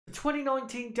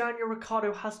2019, Daniel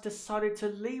Ricciardo has decided to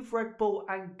leave Red Bull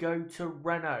and go to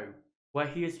Renault, where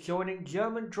he is joining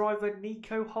German driver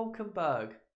Nico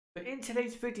Hülkenberg. But in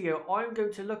today's video, I'm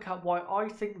going to look at why I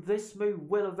think this move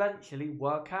will eventually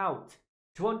work out.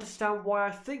 To understand why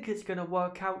I think it's going to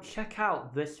work out, check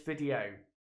out this video.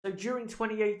 So during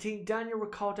 2018, Daniel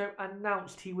Ricciardo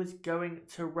announced he was going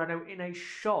to Renault in a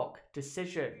shock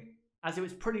decision, as it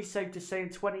was pretty safe to say in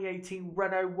 2018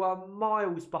 Renault were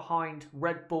miles behind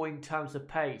Red Bull in terms of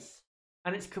pace.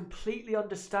 And it's completely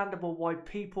understandable why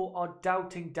people are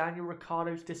doubting Daniel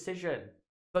Ricciardo's decision.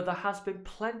 But there has been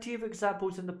plenty of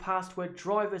examples in the past where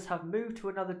drivers have moved to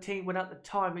another team when at the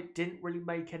time it didn't really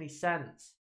make any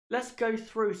sense. Let's go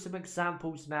through some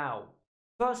examples now.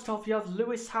 First off, you have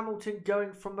Lewis Hamilton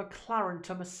going from McLaren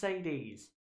to Mercedes.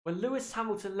 When Lewis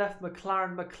Hamilton left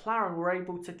McLaren, McLaren were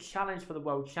able to challenge for the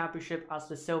World Championship as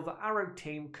the Silver Arrow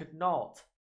team could not.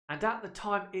 And at the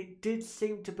time it did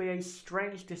seem to be a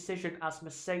strange decision as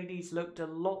Mercedes looked a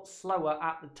lot slower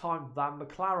at the time than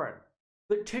McLaren.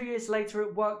 But 2 years later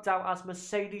it worked out as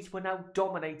Mercedes were now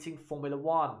dominating Formula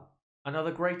 1.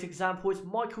 Another great example is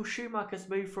Michael Schumacher's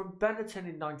move from Benetton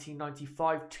in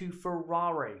 1995 to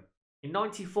Ferrari. In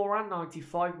 94 and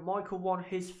 95, Michael won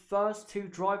his first two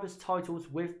drivers' titles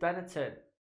with Benetton,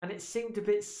 and it seemed a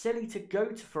bit silly to go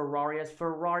to Ferrari as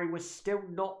Ferrari was still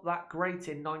not that great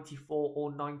in 94 or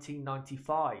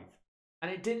 1995. And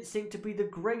it didn't seem to be the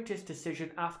greatest decision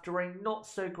after a not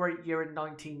so great year in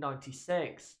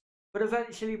 1996. But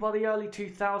eventually by the early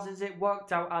 2000s it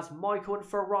worked out as Michael and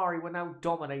Ferrari were now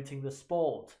dominating the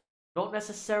sport. Not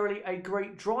necessarily a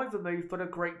great driver move, but a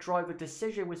great driver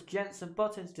decision was Jenson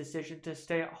Button's decision to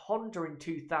stay at Honda in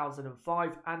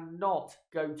 2005 and not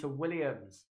go to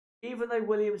Williams. Even though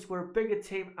Williams were a bigger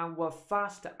team and were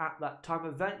faster at that time,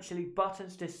 eventually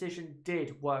Button's decision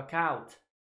did work out.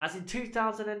 As in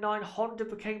 2009, Honda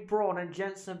became Brawn and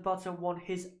Jenson Button won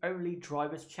his only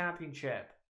Drivers'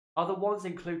 Championship. Other ones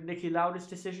include Niki Lauda's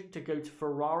decision to go to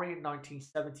Ferrari in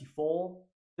 1974.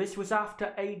 This was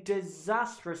after a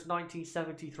disastrous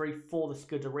 1973 for the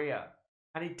Scuderia,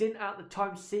 and it didn't at the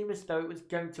time seem as though it was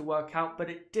going to work out, but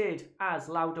it did, as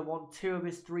Lauda won 2 of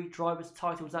his 3 drivers'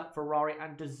 titles at Ferrari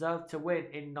and deserved to win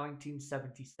in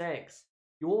 1976.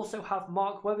 You also have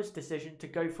Mark Webber's decision to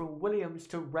go from Williams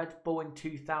to Red Bull in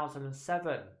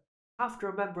 2007. Have to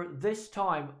remember at this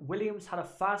time, Williams had a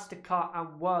faster car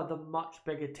and were the much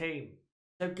bigger team.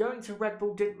 So going to Red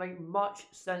Bull didn't make much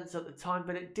sense at the time,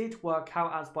 but it did work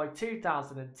out as by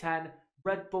 2010,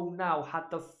 Red Bull now had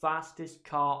the fastest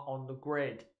car on the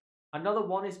grid. Another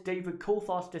one is David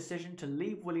Coulthard's decision to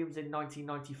leave Williams in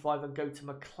 1995 and go to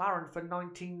McLaren for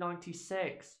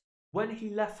 1996. When he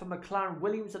left for McLaren,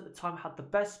 Williams at the time had the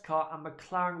best car and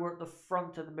McLaren were at the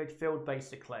front of the midfield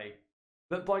basically.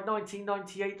 But by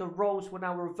 1998 the roles were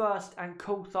now reversed and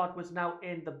Coulthard was now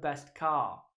in the best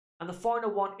car. And the final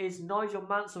one is Nigel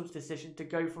Mansell's decision to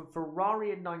go from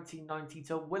Ferrari in 1990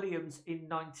 to Williams in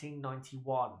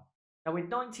 1991. Now in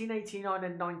 1989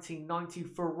 and 1990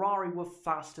 Ferrari were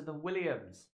faster than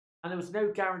Williams, and there was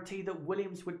no guarantee that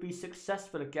Williams would be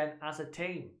successful again as a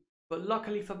team. But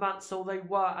luckily for Mansell they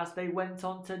were, as they went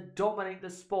on to dominate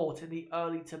the sport in the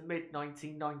early to mid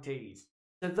 1990s.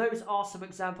 So those are some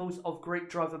examples of great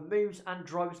driver moves and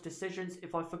drivers' decisions.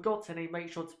 If I forgot any,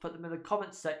 make sure to put them in the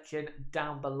comments section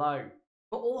down below.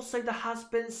 But also there has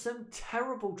been some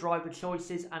terrible driver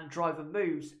choices and driver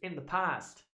moves in the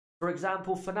past. For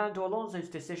example, Fernando Alonso's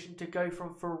decision to go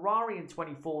from Ferrari in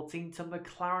 2014 to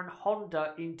McLaren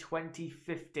Honda in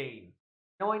 2015.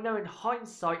 Now I know in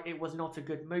hindsight it was not a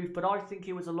good move, but I think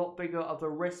it was a lot bigger of a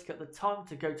risk at the time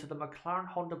to go to the McLaren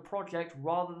Honda project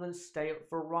rather than stay at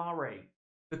Ferrari,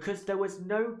 because there was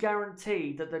no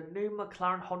guarantee that the new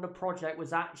McLaren Honda project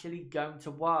was actually going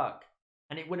to work,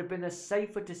 and it would have been a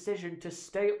safer decision to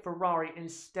stay at Ferrari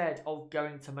instead of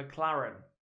going to McLaren.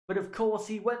 But of course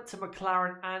he went to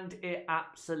McLaren and it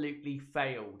absolutely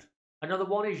failed. Another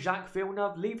one is Jacques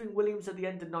Villeneuve leaving Williams at the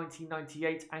end of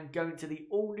 1998 and going to the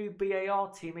all-new BAR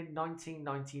team in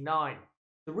 1999.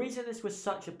 The reason this was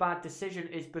such a bad decision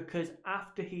is because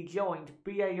after he joined,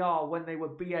 BAR, when they were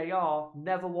BAR,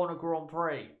 never won a Grand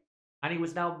Prix. And he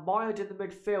was now mired in the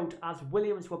midfield as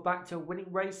Williams were back to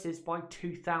winning races by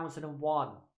 2001.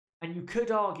 And you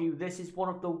could argue this is one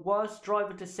of the worst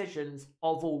driver decisions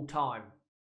of all time.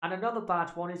 And another bad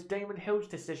one is Damon Hill's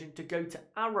decision to go to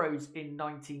Arrows in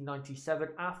 1997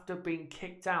 after being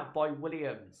kicked out by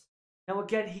Williams. Now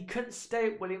again, he couldn't stay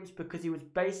at Williams because he was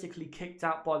basically kicked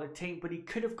out by the team, but he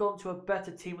could have gone to a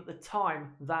better team at the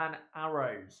time than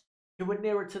Arrows, who were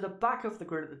nearer to the back of the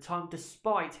grid at the time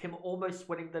despite him almost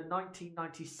winning the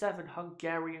 1997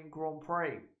 Hungarian Grand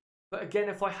Prix. But again,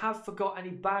 if I have forgot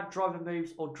any bad driver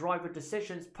moves or driver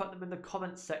decisions, put them in the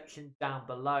comments section down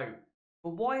below.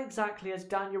 But why exactly has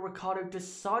Daniel Ricciardo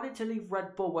decided to leave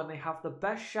Red Bull when they have the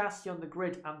best chassis on the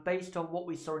grid and based on what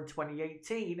we saw in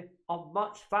 2018 are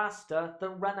much faster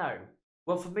than Renault?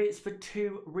 Well, for me it's for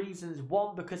two reasons.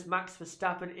 One, because Max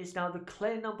Verstappen is now the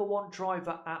clear #1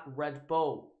 driver at Red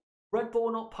Bull. Red Bull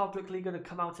are not publicly going to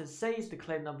come out and say he's the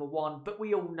clear #1, but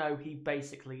we all know he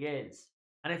basically is.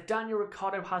 And if Daniel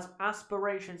Ricciardo has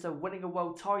aspirations of winning a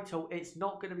world title, it's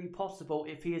not going to be possible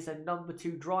if he is a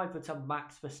 #2 driver to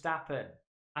Max Verstappen.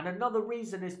 And another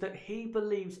reason is that he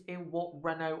believes in what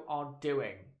Renault are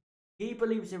doing. He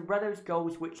believes in Renault's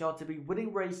goals, which are to be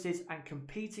winning races and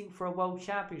competing for a world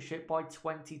championship by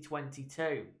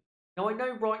 2022. Now I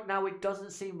know right now it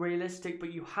doesn't seem realistic,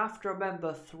 but you have to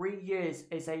remember 3 years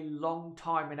is a long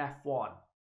time in F1.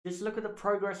 Just look at the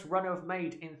progress Renault have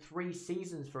made in 3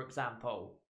 seasons, for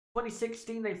example.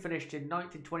 2016 they finished in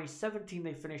 9th, in 2017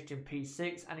 they finished in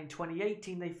P6, and in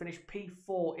 2018 they finished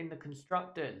P4 in the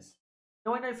Constructors.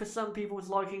 Now I know for some people's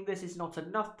liking this is not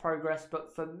enough progress,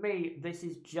 but for me this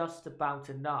is just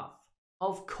about enough.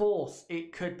 Of course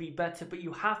it could be better, but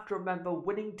you have to remember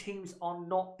winning teams are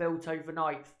not built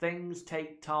overnight, things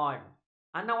take time.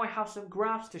 And now I have some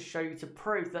graphs to show you to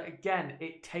prove that again,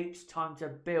 it takes time to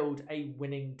build a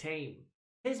winning team.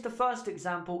 Here's the first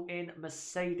example in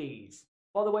Mercedes.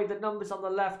 By the way, the numbers on the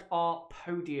left are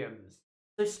podiums.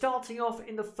 So starting off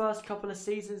in the first couple of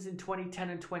seasons in 2010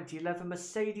 and 2011,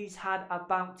 Mercedes had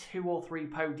about 2 or 3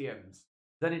 podiums.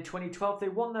 Then in 2012 they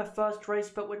won their first race,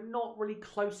 but were not really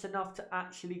close enough to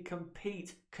actually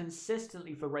compete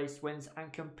consistently for race wins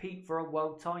and compete for a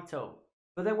world title.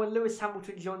 But then when Lewis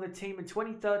Hamilton joined the team in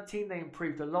 2013 they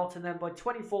improved a lot, and then by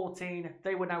 2014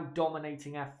 they were now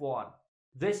dominating F1.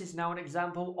 This is now an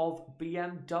example of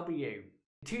BMW.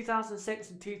 In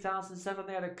 2006 and 2007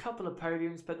 they had a couple of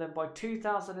podiums, but then by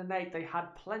 2008 they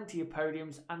had plenty of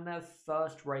podiums and their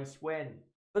first race win.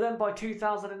 But then by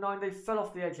 2009 they fell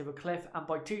off the edge of a cliff, and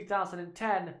by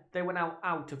 2010 they were now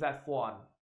out of F1.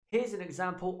 Here's an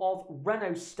example of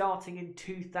Renault starting in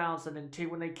 2002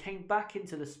 when they came back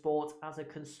into the sport as a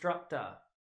constructor.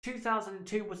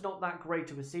 2002 was not that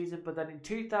great of a season, but then in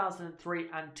 2003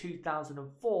 and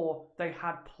 2004 they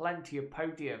had plenty of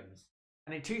podiums.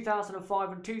 And in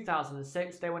 2005 and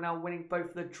 2006 they were now winning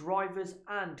both the drivers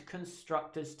and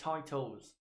constructors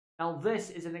titles. Now this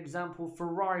is an example of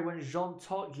Ferrari when Jean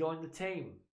Todt joined the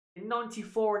team. In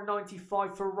 94 and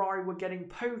 95 Ferrari were getting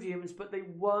podiums, but they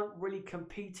weren't really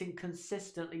competing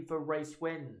consistently for race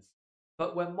wins.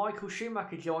 But when Michael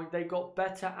Schumacher joined they got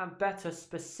better and better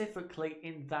specifically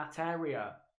in that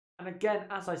area. And again,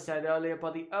 as I said earlier,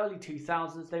 by the early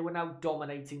 2000s they were now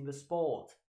dominating the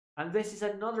sport. And this is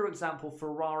another example of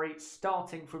Ferrari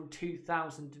starting from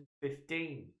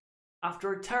 2015.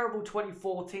 After a terrible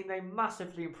 2014 they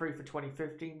massively improved for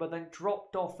 2015, but then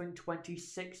dropped off in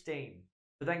 2016.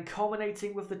 But then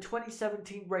culminating with the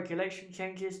 2017 regulation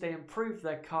changes, they improved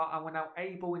their car and were now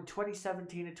able in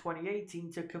 2017 and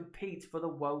 2018 to compete for the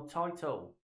world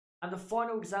title. And the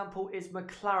final example is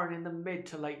McLaren in the mid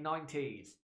to late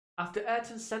 90s. After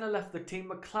Ayrton Senna left the team,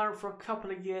 McLaren for a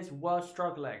couple of years were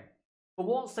struggling. But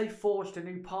once they forged a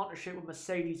new partnership with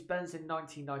Mercedes-Benz in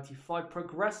 1995,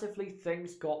 progressively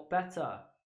things got better.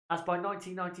 As by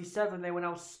 1997 they were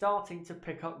now starting to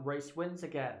pick up race wins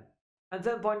again. And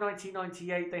then by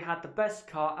 1998 they had the best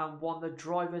car and won the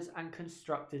drivers and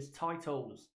constructors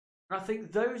titles. And I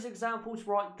think those examples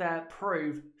right there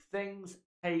prove things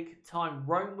take time.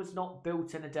 Rome was not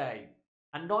built in a day.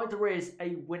 And neither is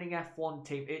a winning F1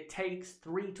 team. It takes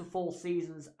 3 to 4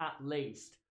 seasons at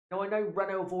least. Now I know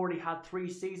Renault have already had 3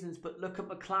 seasons, but look at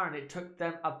McLaren, it took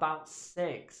them about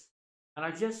 6. And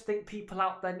I just think people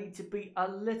out there need to be a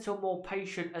little more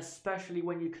patient, especially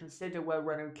when you consider where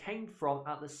Renault came from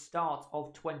at the start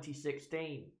of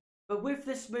 2016. But with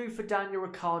this move for Daniel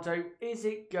Ricciardo, is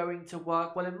it going to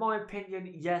work? Well, in my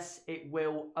opinion, yes, it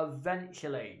will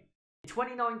eventually. In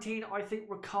 2019, I think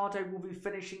Ricciardo will be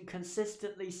finishing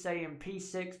consistently, say in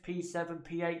P6, P7,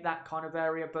 P8, that kind of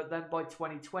area. But then by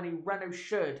 2020, Renault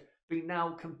should be now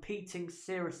competing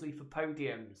seriously for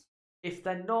podiums. If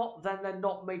they're not, then they're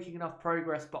not making enough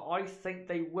progress, but I think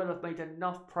they will have made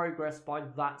enough progress by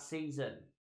that season.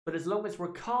 But as long as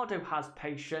Ricciardo has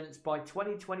patience, by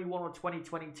 2021 or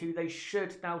 2022, they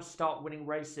should now start winning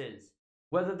races.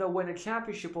 Whether they'll win a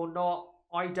championship or not,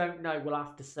 I don't know, we'll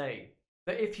have to see.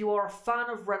 But if you are a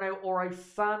fan of Renault or a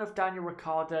fan of Daniel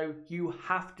Ricciardo, you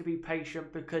have to be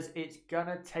patient because it's going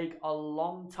to take a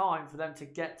long time for them to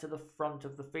get to the front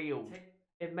of the field.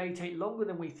 It may take longer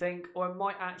than we think, or it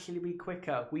might actually be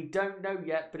quicker. We don't know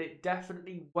yet, but it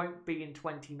definitely won't be in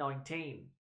 2019.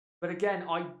 But again,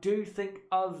 I do think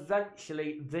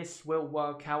eventually this will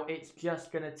work out. It's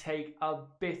just going to take a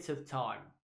bit of time.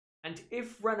 And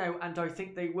if Renault, and I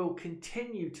think they will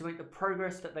continue to make the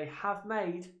progress that they have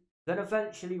made, then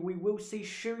eventually we will see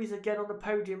Shoes again on the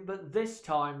podium, but this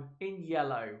time in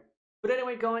yellow. But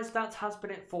anyway guys, that has been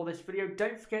it for this video.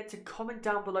 Don't forget to comment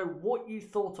down below what you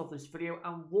thought of this video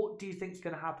and what do you think is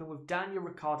going to happen with Daniel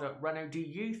Ricciardo at Renault. Do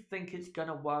you think it's going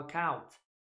to work out?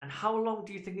 And how long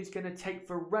do you think it's going to take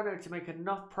for Renault to make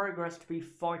enough progress to be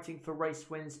fighting for race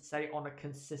wins, say on a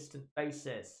consistent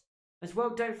basis? As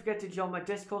well, don't forget to join my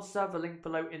Discord server, link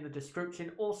below in the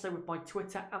description, also with my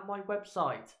Twitter and my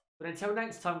website. But until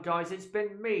next time guys, it's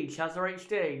been me,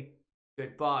 ChazzaHD.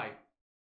 Goodbye.